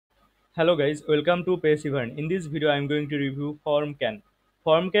Hello guys, welcome to Passivern. In this video, I am going to review Formcan.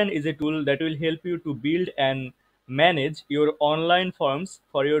 Formcan is a tool that will help you to build and manage your online forms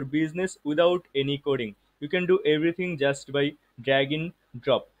for your business without any coding. You can do everything just by drag and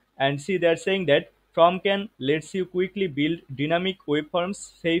drop. And see, they're saying that Formcan lets you quickly build dynamic web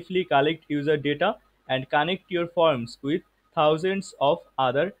forms, safely collect user data, and connect your forms with thousands of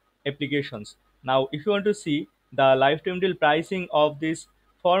other applications. Now, if you want to see the lifetime deal pricing of this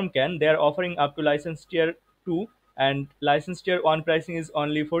Formcan, they are offering up to license tier 2, and license tier 1 pricing is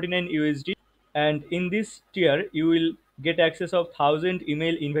only 49 USD, and in this tier you will get access of 1000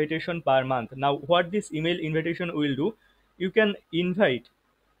 email invitation per month. Now what this email invitation will do, you can invite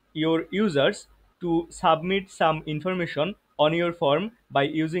your users to submit some information on your form by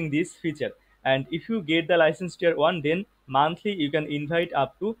using this feature. And if you get the license tier 1, then monthly you can invite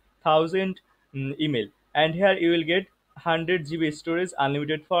up to 1000 email, and here you will get 100 GB storage,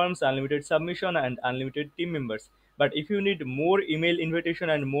 unlimited forms, unlimited submission, and unlimited team members. But if you need more email invitation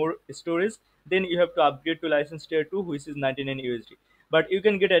and more storage, then you have to upgrade to license tier 2, which is 99 USD. But you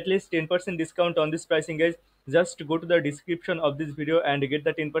can get at least 10% discount on this pricing, guys. Just go to the description of this video and get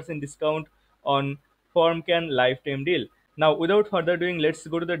the 10% discount on Formcan lifetime deal. Now without further doing, let's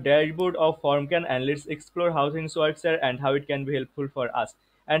go to the dashboard of Formcan and let's explore how things works there and how it can be helpful for us.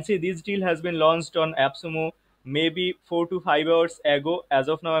 And see, this deal has been launched on Appsumo maybe 4 to 5 hours ago. As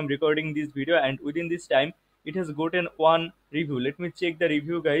of now, I'm recording this video, and within this time it has gotten one review. Let me check the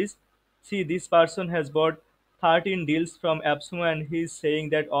review, guys. See, this person has bought 13 deals from Appsumo, and he's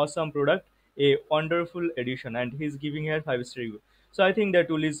saying that awesome product, a wonderful edition, and he's giving her 5-star review. So I think that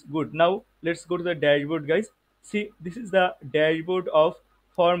tool is good. Now let's go to the dashboard, guys. See, this is the dashboard of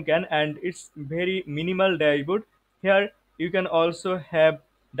Formcan, and it's very minimal dashboard. Here you can also have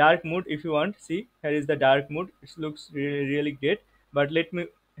dark mode if you want. See, here is the dark mode. It looks really great. But let me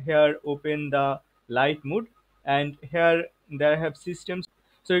here open the light mode, and here there have systems,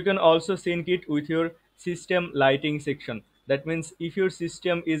 so you can also sync it with your system lighting section. That means if your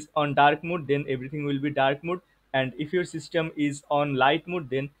system is on dark mode, then everything will be dark mode, and if your system is on light mode,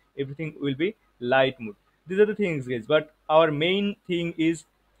 then everything will be light mode. These are the things, guys, but our main thing is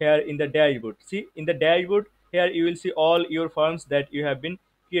here in the dashboard. See, in the dashboard, here you will see all your forms that you have been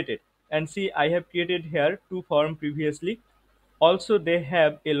created. And see, I have created here 2 form previously. Also they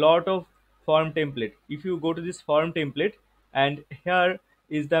have a lot of form template. If you go to this form template, and here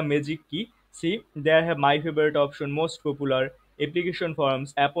is the magic key. See, there have my favorite option, most popular, application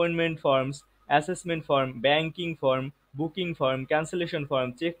forms, appointment forms, assessment form, banking form, booking form, cancellation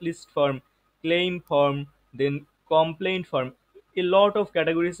form, checklist form, claim form, then complaint form. A lot of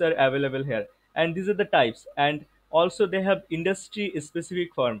categories are available here, and these are the types. And also they have industry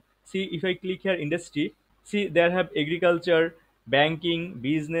specific form. See, if I click here industry, see, there have agriculture, banking,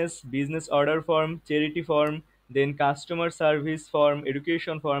 business, business order form, charity form, then customer service form,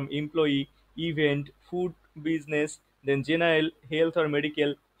 education form, employee, event, food business, then general, health or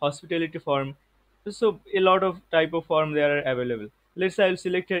medical, hospitality form. So a lot of type of form there are available. Let's say I'll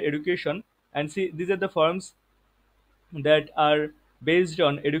select here education, and see, these are the forms that are based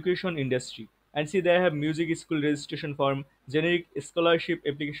on education industry. And see, they have music school registration form, generic scholarship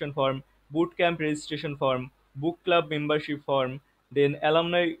application form, boot camp registration form, book club membership form, then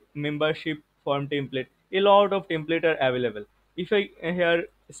alumni membership form template. A lot of template are available. If I here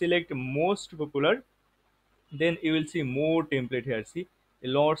select most popular, then you will see more template here. See,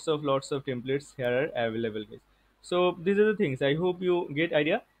 lots of templates here are available, guys. So these are the things, I hope you get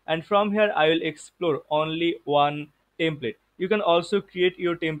idea. And from here I will explore only one template. You can also create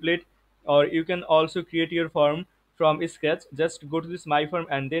your template, or you can also create your form from scratch. Just go to this my form,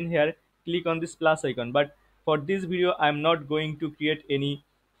 and then here click on this plus icon. But for this video I'm not going to create any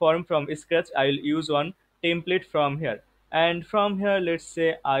form from scratch. I will use one template from here. And from here, let's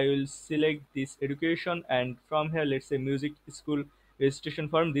say I will select this education, and from here let's say music school registration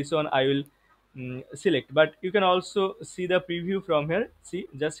form, this one I will select. But you can also see the preview from here. See,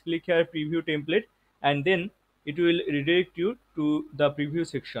 just click here preview template, and then it will redirect you to the preview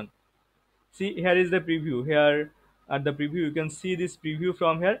section. See, here is the preview. Here at the preview you can see this preview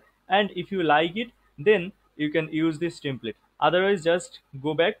from here, and if you like it, then you can use this template. Otherwise, just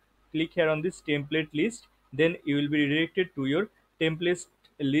go back, click here on this template list, then you will be redirected to your template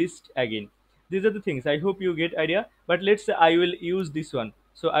list again. These are the things, I hope you get idea. But let's say I will use this one,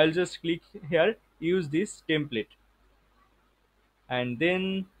 so I'll just click here use this template, and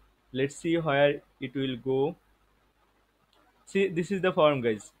then let's see where it will go. See, this is the form,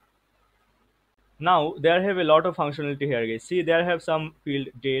 guys. Now there have a lot of functionality here, guys. See, there have some field,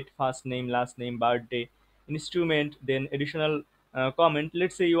 date, first name, last name, birthday, instrument, then additional comment.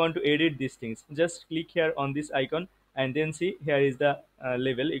 Let's say you want to edit these things, just click here on this icon, and then see here is the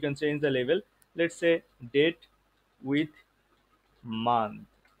label. You can change the label. Let's say date with month.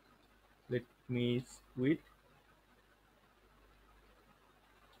 Let me with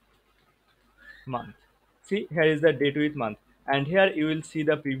month. See, here is the date with month, and here you will see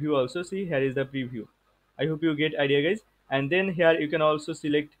the preview also. See, here is the preview. I hope you get idea, guys. And then here you can also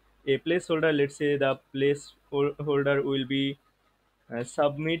select a placeholder. Let's say the placeholder will be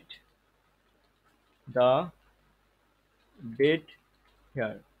submit the date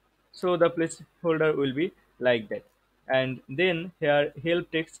here. So the placeholder will be like that. And then here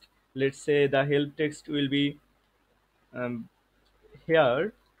help text. Let's say the help text will be um,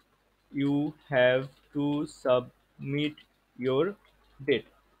 here you have to submit your date.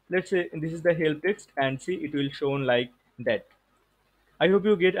 Let's say this is the help text, and see it will shown like that. I hope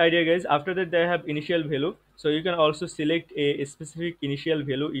you get idea, guys. After that, they have initial value, so you can also select a specific initial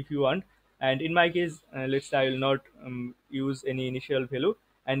value if you want. And in my case, let's say I will not use any initial value.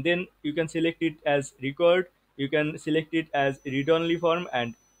 And then you can select it as record. You can select it as read only form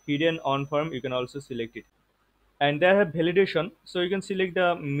and hidden on form. You can also select it. And they have validation, so you can select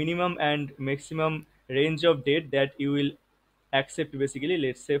the minimum and maximum range of date that you will accept. Basically,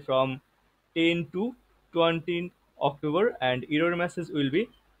 let's say from 10 to 20 October, and error message will be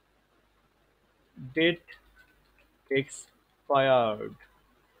date expired.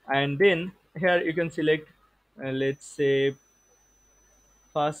 And then here you can select let's say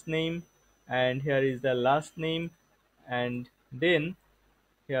first name, and here is the last name. And then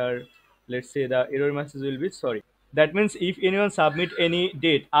here let's say the error message will be sorry. That means if anyone submit any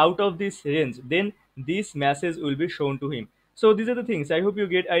date out of this range, then this message will be shown to him. So these are the things. I hope you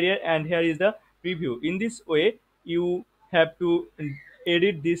get idea. And here is the preview. In this way you have to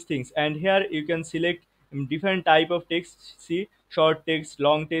edit these things, and here you can select different type of text. See, short text,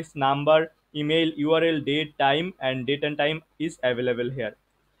 long text, number, email, URL, date, time, and date and time is available here.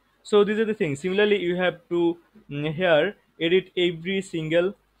 So these are the things. Similarly, you have to here edit every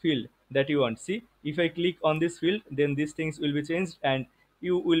single field that you want. See, if I click on this field, then these things will be changed, and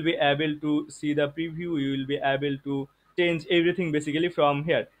you will be able to see the preview. You will be able to change everything basically from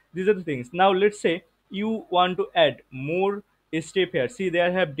here. These are the things. Now let's say you want to add more step here. See,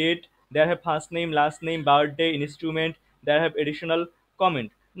 there have date, there have first name, last name, birthday, instrument, there have additional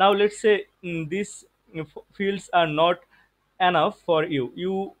comment. Now let's say these fields are not enough for you.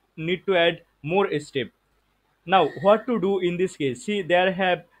 You need to add more step. Now what to do in this case? See, there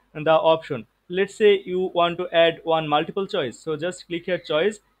have the option. Let's say you want to add one multiple choice, so just click here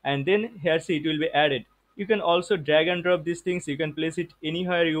choice, and then here see it will be added. You can also drag and drop these things. You can place it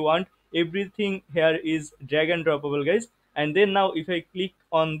anywhere you want. Everything here is drag and droppable, guys. And then now if I click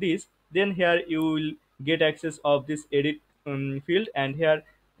on this, then here you will get access of this edit field. And here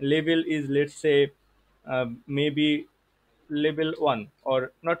label is, let's say maybe level 1,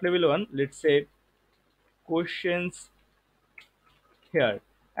 or not level 1, let's say questions here.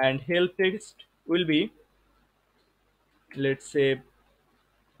 And help text will be, let's say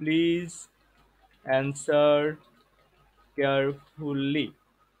please answer carefully.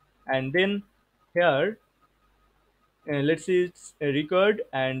 And then here let's say it's a record,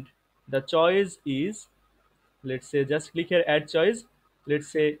 and the choice is, let's say just click here add choice. Let's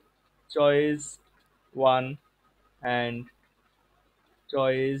say choice 1 and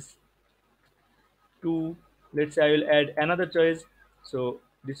choice 2. Let's say I will add another choice, so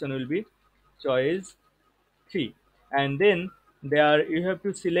this one will be choice 3. And then there you have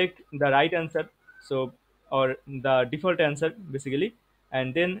to select the right answer, so, or the default answer basically.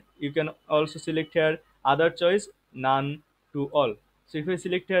 And then you can also select here other choice, none to all. So if I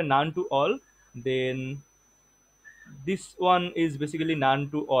select here none to all, then this one is basically none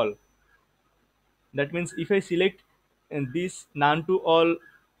to all. That means if I select this none to all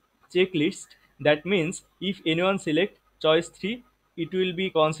checklist, that means if anyone select choice 3, it will be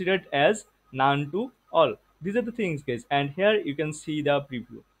considered as none to all. These are the things, guys. And here you can see the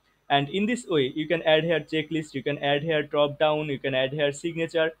preview. And in this way you can add here checklist, you can add here drop down, you can add here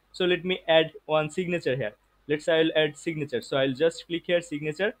signature. So let me add one signature here. Let's say I'll add signature, so I'll just click here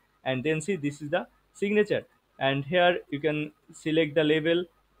signature, and then see this is the signature. And here you can select the label,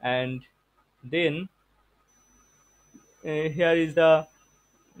 and then here is the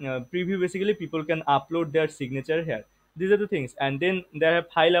preview. Basically people can upload their signature here. These are the things. And then they have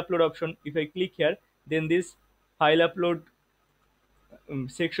file upload option. If I click here, then this file upload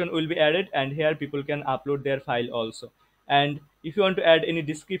section will be added, and here people can upload their file also. And if you want to add any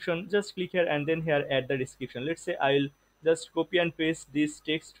description, just click here and then here add the description. Let's say I'll just copy and paste this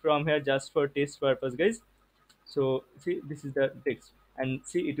text from here just for test purpose, guys. So see, this is the text, and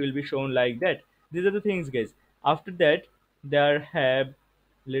see, it will be shown like that. These are the things, guys. After that, there have,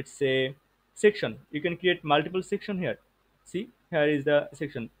 let's say, section. You can create multiple section here. See, here is the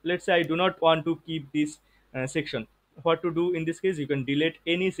section. Let's say I do not want to keep this section. What to do in this case? You can delete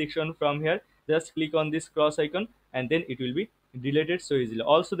any section from here. Just click on this cross icon, and then it will be deleted so easily.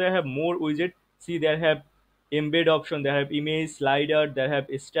 Also, they have more widget. See, they have embed option, they have image slider, they have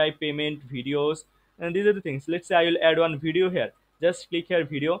stripe payment, videos, and these are the things. Let's say I will add one video here. Just click here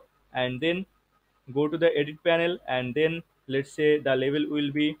video, and then go to the edit panel, and then let's say the label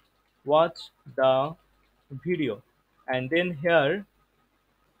will be watch the video, and then here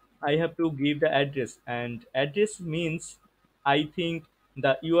I have to give the address, and address means, I think,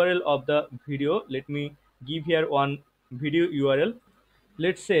 the URL of the video. Let me give here one video URL.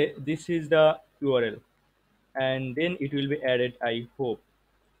 Let's say this is the URL, and then it will be added, I hope.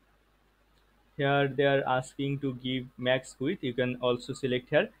 Here they are asking to give max width. You can also select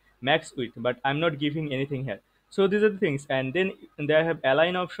here max width, but I'm not giving anything here. So these are the things, and then they have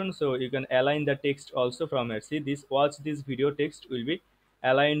align option, so you can align the text also from here. See, this watch this video text will be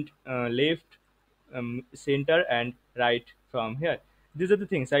aligned left, center, and right from here. These are the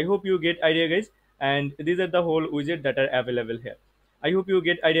things. I hope you get idea, guys, and these are the whole widget that are available here. I hope you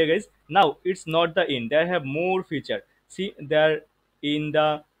get idea, guys. Now it's not the end. They have more feature. See, they're in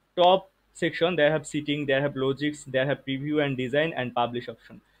the top section. They have setting, they have logics, they have preview and design and publish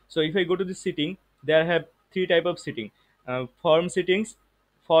option. So if I go to the setting, they have three type of setting: form settings,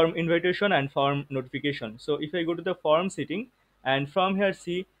 form invitation, and form notification. So if I go to the form setting, and from here,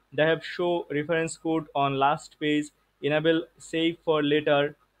 see, they have show reference code on last page, enable save for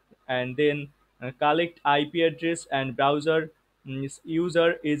later, and then collect IP address and browser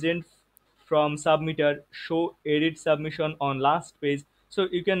user agent from submitter, show edit submission on last page. So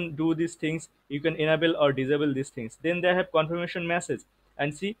you can do these things, you can enable or disable these things. Then they have confirmation message,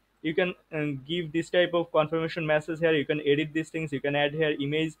 and see, you can give this type of confirmation message here. You can edit these things, you can add here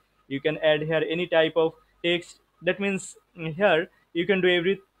image, you can add here any type of text. That means here you can do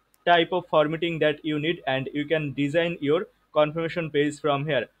every type of formatting that you need, and you can design your confirmation page from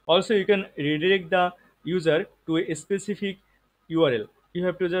here. Also, you can redirect the user to a specific URL. You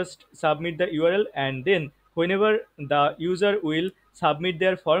have to just submit the URL, and then whenever the user will submit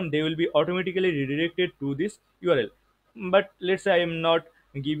their form, they will be automatically redirected to this URL. But let's say I am not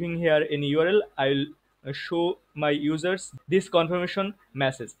giving here any URL. I will show my users this confirmation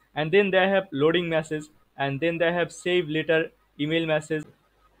message, and then they have loading message, and then they have save later email message,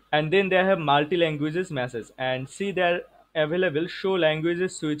 and then they have multi languages message, and see, they're available show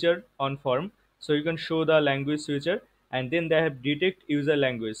languages switcher on form. So you can show the language switcher, and then they have detect user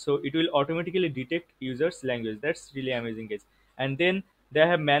language, so it will automatically detect users language. That's really amazing, guys. And then they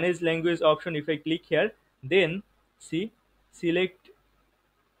have manage language option. If I click here, then see, select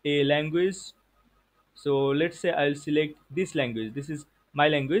a language. So let's say I'll select this language. This is my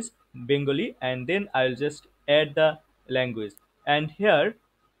language, Bengali, and then I'll just add the language, and here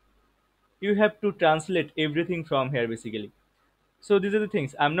you have to translate everything from here basically. So these are the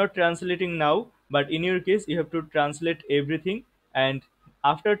things. I'm not translating now, but in your case you have to translate everything. And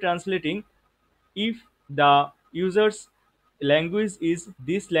after translating, if the user's language is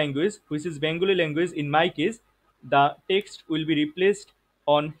this language, which is Bengali language in my case, the text will be replaced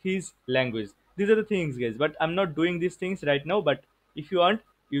on his language. These are the things, guys, but I'm not doing these things right now. But if you want,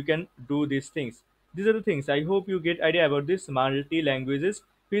 you can do these things. These are the things. I hope you get idea about this multi languages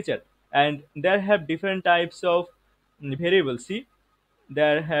feature. And there have different types of variables. See,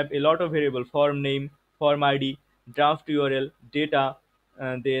 there have a lot of variable: form name, form id, draft url, data,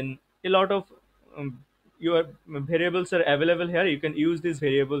 and then a lot of your variables are available here. You can use these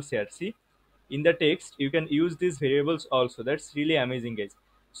variables here. See, in the text you can use these variables also. That's really amazing, guys.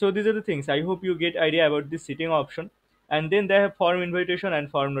 So these are the things. I hope you get idea about this setting option. And then they have form invitation and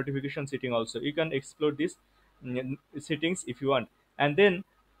form notification setting also. You can explore these settings if you want. And then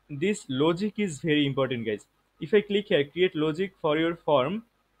this logic is very important, guys. If I click here create logic for your form,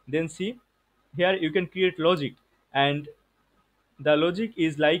 then see, here you can create logic. And the logic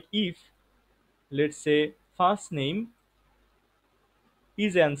is like, if let's say first name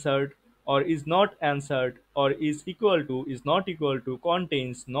is answered or is not answered, or is equal to, is not equal to,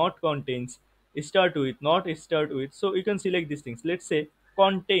 contains, not contains, start with, not start with. So you can select these things. Let's say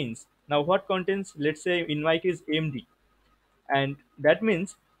contains. Now what contains? Let's say in my case md, and that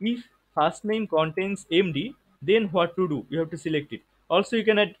means if first name contains md, then what to do? You have to select it. Also, you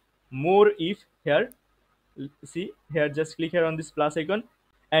can add more if here. See here, just click here on this plus icon,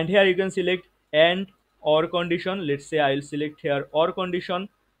 and here you can select and or condition. Let's say I'll select here or condition,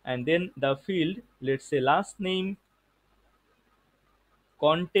 and then the field, let's say last name,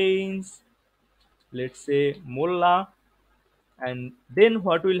 contains, let's say Molla, and then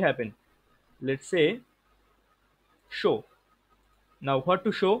what will happen? Let's say show. Now what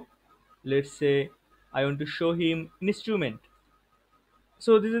to show? Let's say I want to show him instrument.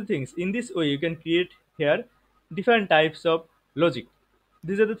 So these are the things. In this way, you can create here different types of logic.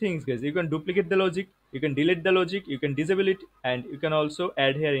 These are the things, guys. You can duplicate the logic, you can delete the logic, you can disable it, and you can also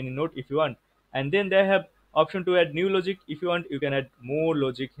add here any note if you want. And then they have option to add new logic. If you want, you can add more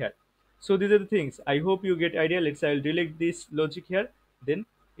logic here. So these are the things. I hope you get idea. Let's say I'll delete this logic here, then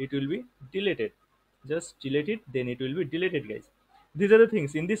it will be deleted. Just delete it, then it will be deleted, guys. These are the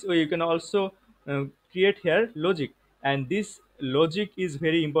things. In this way, you can also create here logic, and this logic is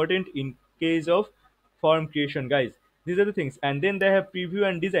very important in case of form creation, guys. These are the things. And then they have preview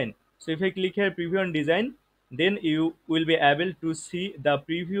and design. So if I click here preview and design, then you will be able to see the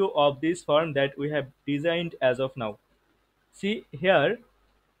preview of this form that we have designed as of now. See here,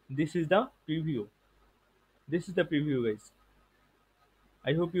 this is the preview. This is the preview, guys.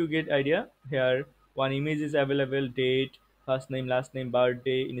 I hope you get idea. Here one image is available, date, first name, last name,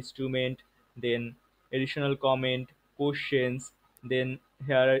 birthday, instrument, then additional comment, questions, then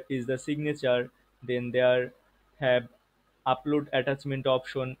here is the signature, then there have upload attachment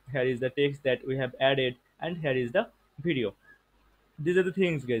option, here is the text that we have added, and here is the video. These are the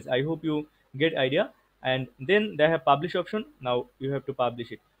things, guys. I hope you get idea. And then they have publish option. Now you have to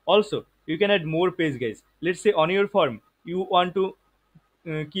publish it. Also you can add more page, guys. Let's say on your form you want to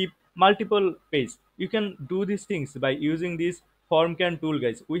keep multiple page, you can do these things by using this Formcan tool,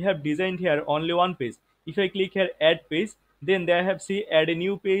 guys. We have designed here only one page. If I click here add page, then they have see add a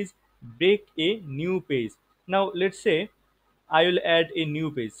new page, break a new page. Now let's say I will add a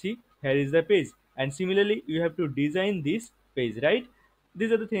new page. See, here is the page, and similarly you have to design this page, right?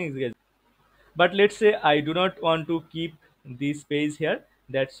 These are the things, guys. But let's say I do not want to keep this page here,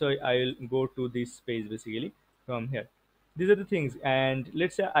 that's why I will go to this page basically from here. These are the things. And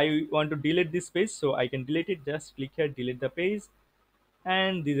let's say I want to delete this page, so I can delete it. Just click here delete the page,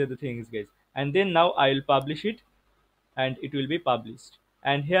 and these are the things, guys. And then now I will publish it, and it will be published.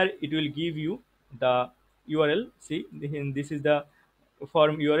 And here it will give you the URL. See, this is the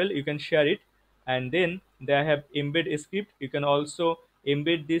form URL, you can share it. And then they have embed a script. You can also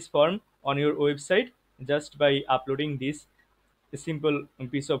embed this form on your website just by uploading this simple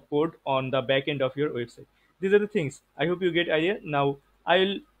piece of code on the back end of your website. These are the things. I hope you get idea. Now I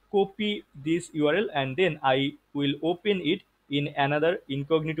will copy this URL, and then I will open it in another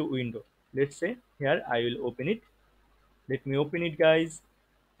incognito window. Let's say here I will open it. Let me open it, guys.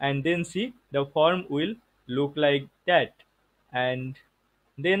 And then see, the form will look like that. And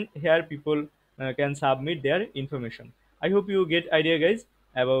then here people can submit their information. I hope you get idea, guys,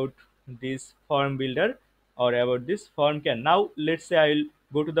 about this form builder or about this Formcan. Now let's say I will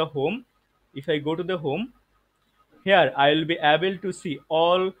go to the home. If I go to the home, here I will be able to see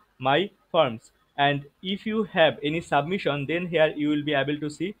all my forms. And if you have any submission, then here you will be able to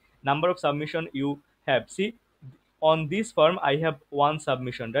see number of submission you have. See, on this form I have one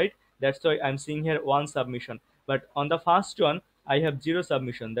submission, right? That's why I'm seeing here one submission. But on the first one I have zero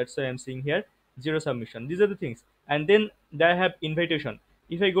submission, that's why I'm seeing here zero submission. These are the things. And then they have invitation.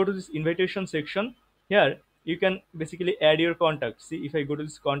 If I go to this invitation section, here you can basically add your contact. See, if I go to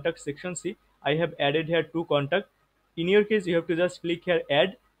this contact section, see, I have added here two contact. In your case you have to just click here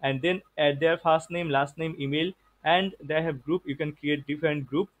add, and then add their first name, last name, email. And they have group, you can create different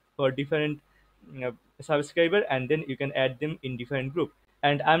group for different subscriber, and then you can add them in different group.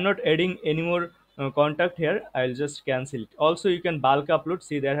 And I'm not adding any more contact here, I'll just cancel it. Also you can bulk upload.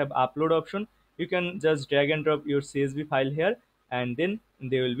 See, they have upload option. You can just drag and drop your CSV file here, and then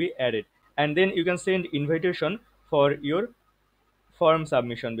they will be added. And then you can send invitation for your form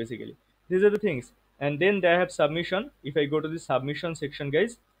submission basically. These are the things. And then they have submission. If I go to the submission section,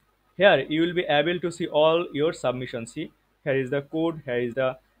 guys, here you will be able to see all your submissions. See, here is the code, here is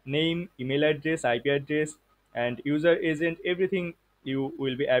the name, email address, IP address, and user agent, everything you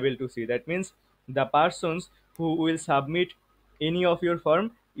will be able to see. That means the persons who will submit any of your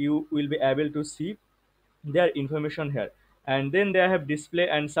form, you will be able to see their information here. And then they have display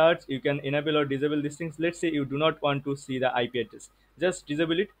and search. You can enable or disable these things. Let's say you do not want to see the IP address, just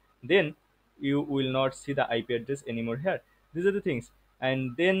disable it, then you will not see the IP address anymore here. These are the things.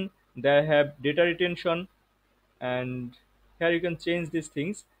 And then they have data retention, and here you can change these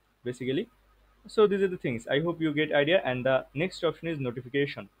things basically. So these are the things. I hope you get idea. And the next option is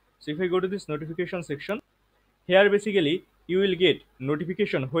notification. So if I go to this notification section, here basically you will get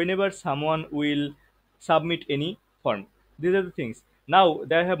notification whenever someone will submit any form. These are the things. Now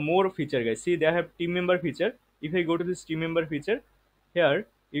they have more feature, guys. See, they have team member feature. If I go to this team member feature, here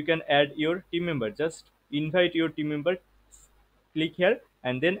you can add your team member. Just invite your team member, click here,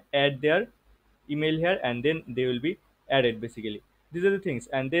 and then add their email here, and then they will be added basically. These are the things.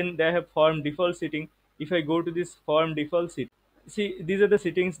 And then they have form default setting. If I go to this form default setting, see, these are the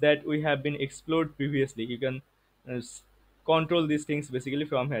settings that we have been explored previously. You can control these things basically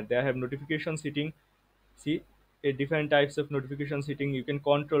from here. They have notification setting. See, different types of notification setting, you can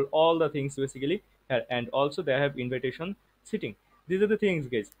control all the things basically here. And also they have invitation setting. These are the things,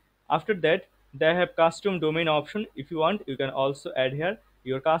 guys. After that, they have custom domain option. If you want, you can also add here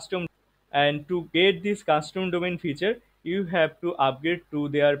your custom. And to get this custom domain feature, you have to upgrade to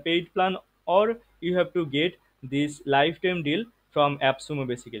their paid plan, or you have to get this lifetime deal from AppSumo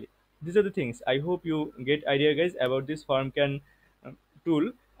basically. These are the things. I hope you get idea, guys, about this Formcan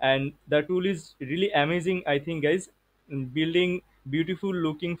tool. And the tool is really amazing, I think, guys. Building beautiful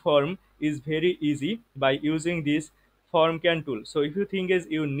looking form is very easy by using this Formcan tool. So if you think, guys,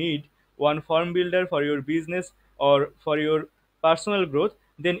 you need one form builder for your business or for your personal growth,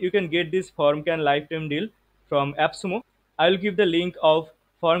 then you can get this Formcan lifetime deal from AppSumo. I'll give the link of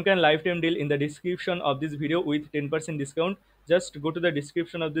Formcan lifetime deal in the description of this video with 10% discount. Just go to the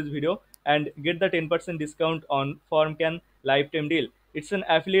description of this video and get the 10% discount on Formcan lifetime deal. It's an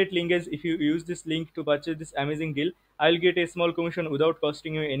affiliate link, guys. If you use this link to purchase this amazing deal, I'll get a small commission without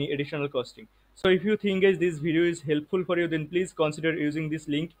costing you any additional costing. So if you think, guys, this video is helpful for you, then please consider using this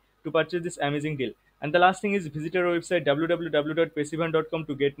link to purchase this amazing deal. And the last thing is, visit our website www.passivern.com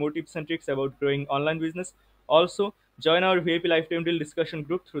to get more tips and tricks about growing online business. Also, join our VIP lifetime deal discussion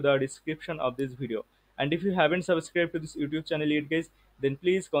group through the description of this video. And if you haven't subscribed to this YouTube channel yet, guys, then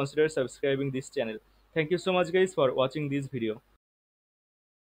please consider subscribing this channel. Thank you so much, guys, for watching this video.